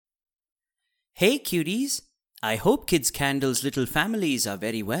Hey cuties! I hope Kids Candle's little families are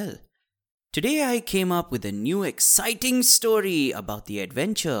very well. Today I came up with a new exciting story about the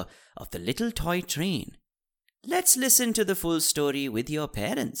adventure of the little toy train. Let's listen to the full story with your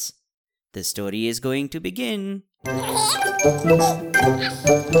parents. The story is going to begin.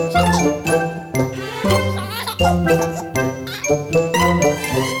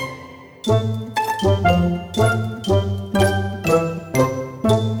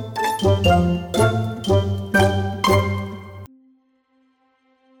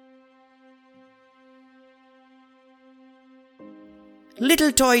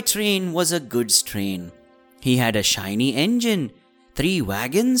 Little Toy Train was a goods train. He had a shiny engine, 3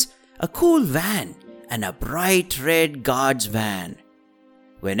 wagons, a cool van, and a bright red guard's van.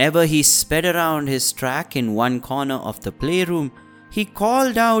 Whenever he sped around his track in one corner of the playroom, he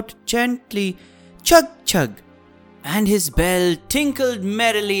called out gently, "Chug, chug," and his bell tinkled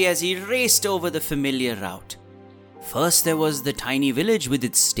merrily as he raced over the familiar route. First there was the tiny village with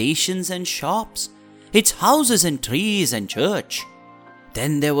its stations and shops, its houses and trees and church.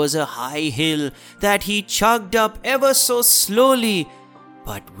 Then there was a high hill that he chugged up ever so slowly,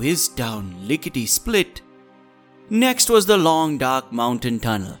 but whizzed down lickety-split. Next was the long dark mountain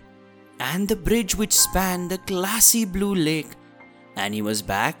tunnel, and the bridge which spanned the glassy blue lake, and he was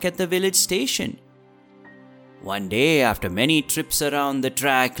back at the village station. One day, after many trips around the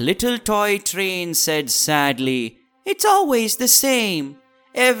track, Little Toy Train said sadly, "It's always the same.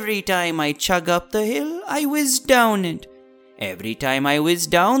 Every time I chug up the hill, I whiz down it. Every time I whiz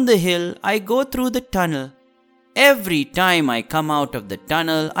down the hill, I go through the tunnel. Every time I come out of the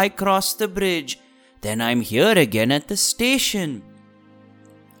tunnel, I cross the bridge. Then I'm here again at the station.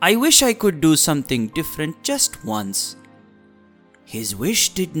 I wish I could do something different just once." His wish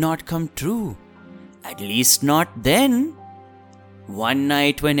did not come true, at least not then. One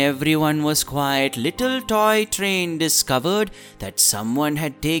night when everyone was quiet, Little Toy Train discovered that someone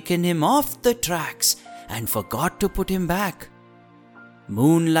had taken him off the tracks and forgot to put him back.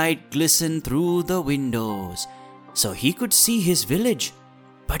 Moonlight glistened through the windows, so he could see his village,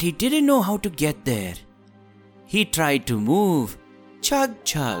 but he didn't know how to get there. He tried to move, chug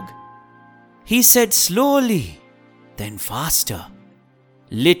chug. He said slowly, then faster.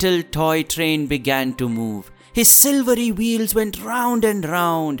 Little Toy Train began to move. His silvery wheels went round and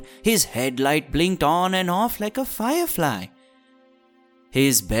round. His headlight blinked on and off like a firefly.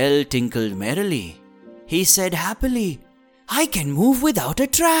 His bell tinkled merrily. He said happily, "I can move without a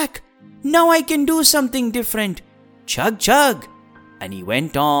track. Now I can do something different. Chug chug." And he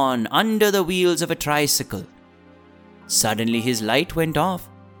went on under the wheels of a tricycle. Suddenly his light went off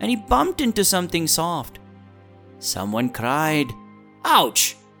and he bumped into something soft. Someone cried,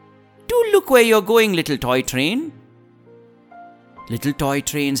 "Ouch! Do look where you're going, Little Toy Train." Little Toy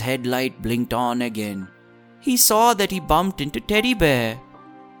Train's headlight blinked on again. He saw that he bumped into Teddy Bear.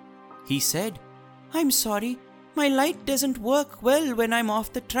 He said, "I'm sorry. My light doesn't work well when I'm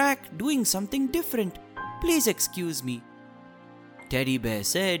off the track doing something different. Please excuse me." Teddy Bear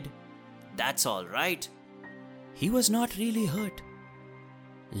said, "That's all right." He was not really hurt.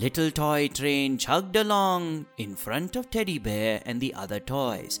 Little Toy Train chugged along in front of Teddy Bear and the other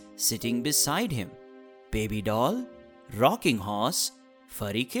toys sitting beside him. Baby doll, rocking horse,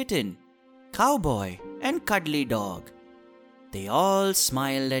 furry kitten, cowboy, and cuddly dog. They all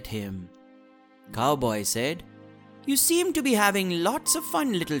smiled at him. Cowboy said, "You seem to be having lots of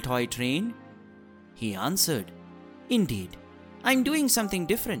fun, Little Toy Train." He answered, "Indeed, I'm doing something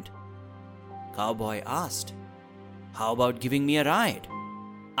different." Cowboy asked, "How about giving me a ride?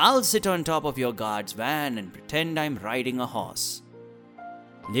 I'll sit on top of your guard's van and pretend I'm riding a horse."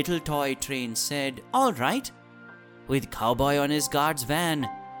 Little Toy Train said, "All right." With Cowboy on his guard's van,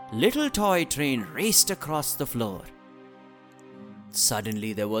 Little Toy Train raced across the floor.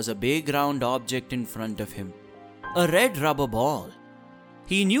 Suddenly there was a big round object in front of him, a red rubber ball.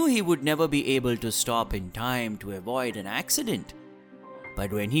 He knew he would never be able to stop in time to avoid an accident.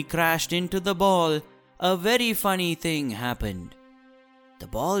 But when he crashed into the ball, a very funny thing happened. The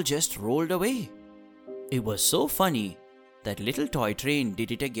ball just rolled away. It was so funny that Little Toy Train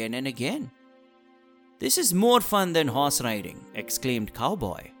did it again and again. "This is more fun than horse riding," exclaimed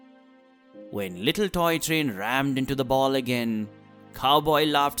Cowboy. When Little Toy Train rammed into the ball again, Cowboy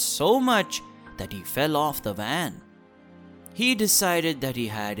laughed so much that he fell off the van. He decided that he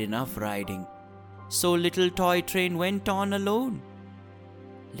had enough riding, so Little Toy Train went on alone.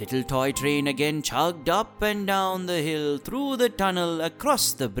 Little Toy Train again chugged up and down the hill, through the tunnel,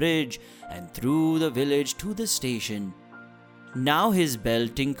 across the bridge, and through the village to the station. Now his bell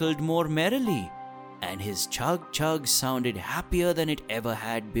tinkled more merrily, and his chug-chug sounded happier than it ever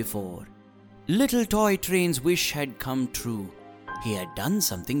had before. Little Toy Train's wish had come true. He had done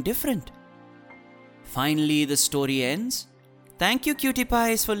something different. Finally, the story ends. Thank you, Cutie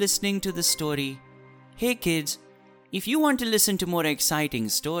Pies, for listening to the story. Hey kids, if you want to listen to more exciting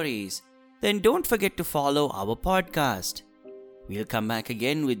stories, then don't forget to follow our podcast. We'll come back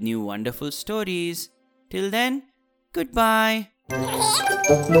again with new wonderful stories. Till then, goodbye.